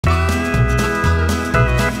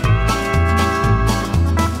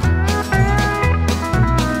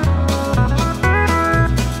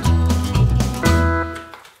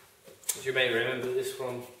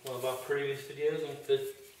previous videos and for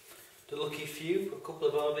the lucky few, a couple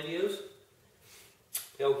of our videos.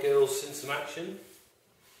 The old girl's seen some action.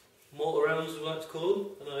 Mortar rounds we like to call them.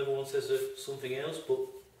 I know everyone says they're something else, but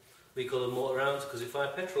we call them mortar rounds because they fire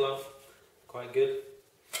petrol out. Quite good.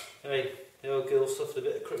 Hey, the old girl suffered a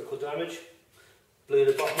bit of critical damage. Blew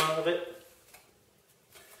the bottom out of it.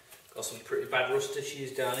 Got some pretty bad rust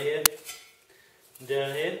issues down here and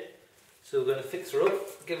down here. So we're going to fix her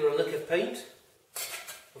up, give her a lick of paint.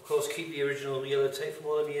 Of course keep the original yellow tape from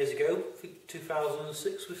all them years ago. I think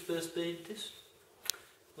 2006 we first made this.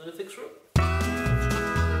 We're going to fix her up.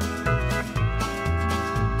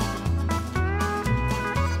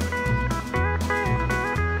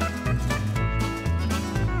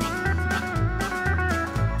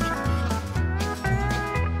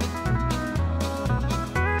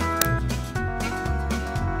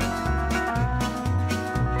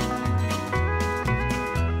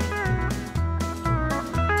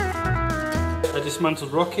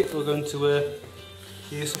 Dismantled rocket we're going to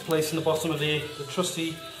use to place in the bottom of the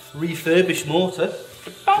trusty refurbished mortar.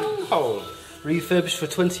 Bunghole! Refurbished for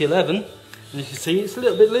 2011, and you can see it's a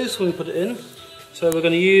little bit loose when we put it in, so we're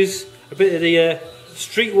going to use a bit of the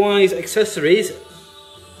Streetwise Accessories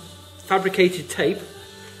fabricated tape,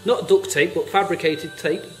 not duct tape but fabricated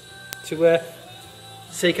tape, to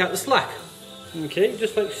take out the slack. Okay,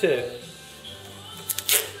 just like so.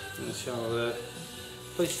 And shall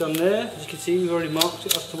place it on there. As you can see, we've already marked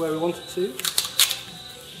it as to where we want it to.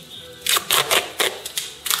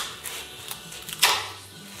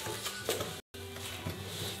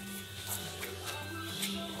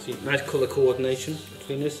 See, nice colour coordination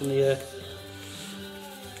between this and the.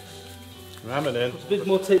 Ram it in. Put a bit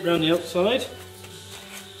more tape around the outside.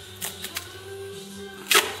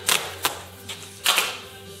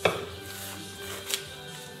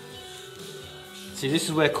 See, this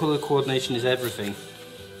is where colour coordination is everything.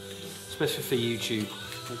 Especially for YouTube.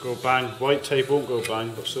 Won't go bang. White tape won't go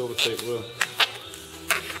bang, but silver tape will.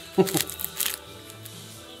 It's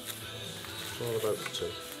all about the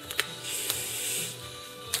tape.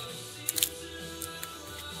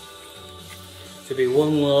 Should be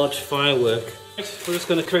one large firework. We're just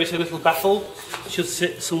going to create a little baffle. It should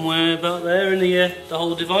sit somewhere about there in the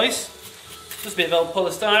whole device. Just a bit of old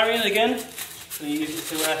polystyrene again. Going to use it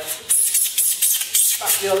to back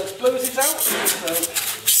the old explosives out.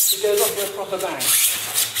 So it goes off with a proper bang.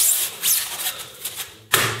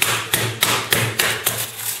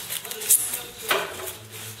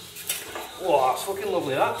 Wow, that's fucking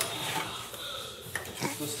lovely that.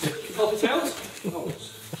 Just pop it out.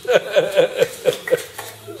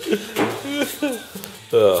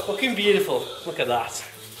 Oh. Fucking beautiful. Look at that.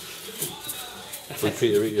 Will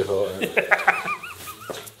Peter eat your heart out?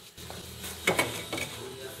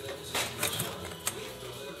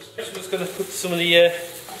 I'm just going to put some of the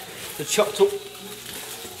chopped up,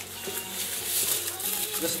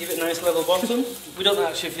 just to give it a nice level bottom. We don't know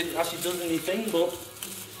actually if it actually does anything, but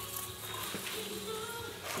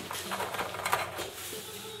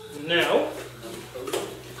now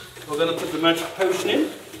we're going to put the magic potion in.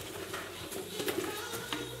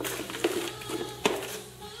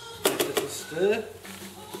 A little stir.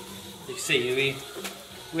 You see,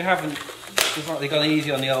 we haven't exactly gone easy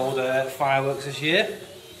on the old fireworks this year.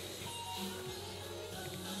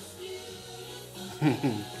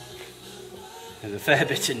 There's a fair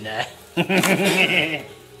bit in there. I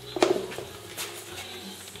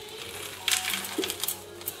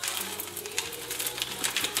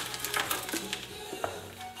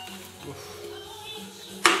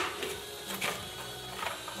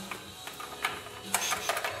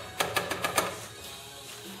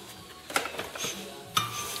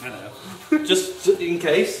know. Just in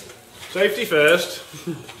case. Safety first.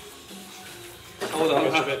 Hold on.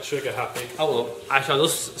 I'm a bit trigger happy. Hold on. I shall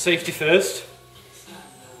just safety first.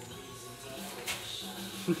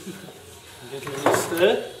 Give it a little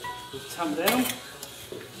stir. Just tamp down.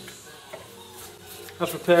 As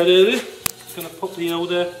prepared earlier. Just going to put the old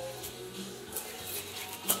the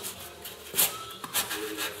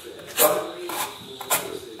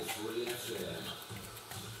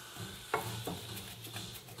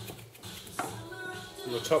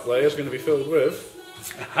top layer is going to be filled with.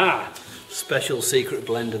 Aha! Special secret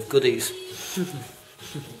blend of goodies.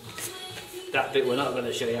 That bit we're not going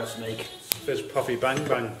to show you how to make. Fizz puffy bang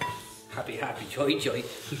bang. Happy, happy, joy, joy.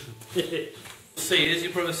 See us, you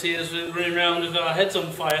probably see us running around with our heads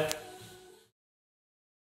on fire.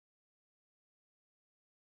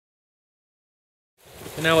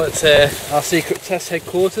 We're now at our secret test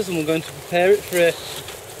headquarters and we're going to prepare it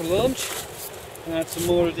for launch. And add some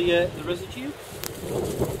more of the residue.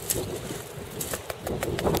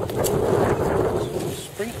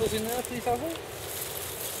 Sprinkle. chemicals in there, please, Hazel?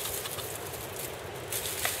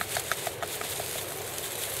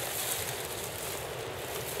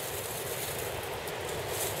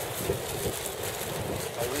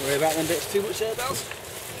 I wouldn't worry about them bits too much there, Bells.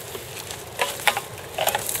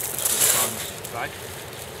 Right.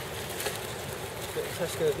 Bit of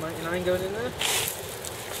Tesco's 99 going in there.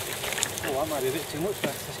 Oh, that might be a bit too much for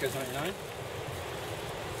Tesco's 99.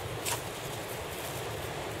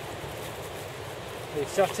 The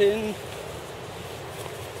satin.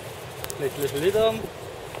 Little lid on.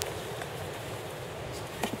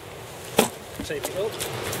 Tape it up.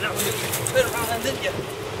 Now we turn around then, didn't you?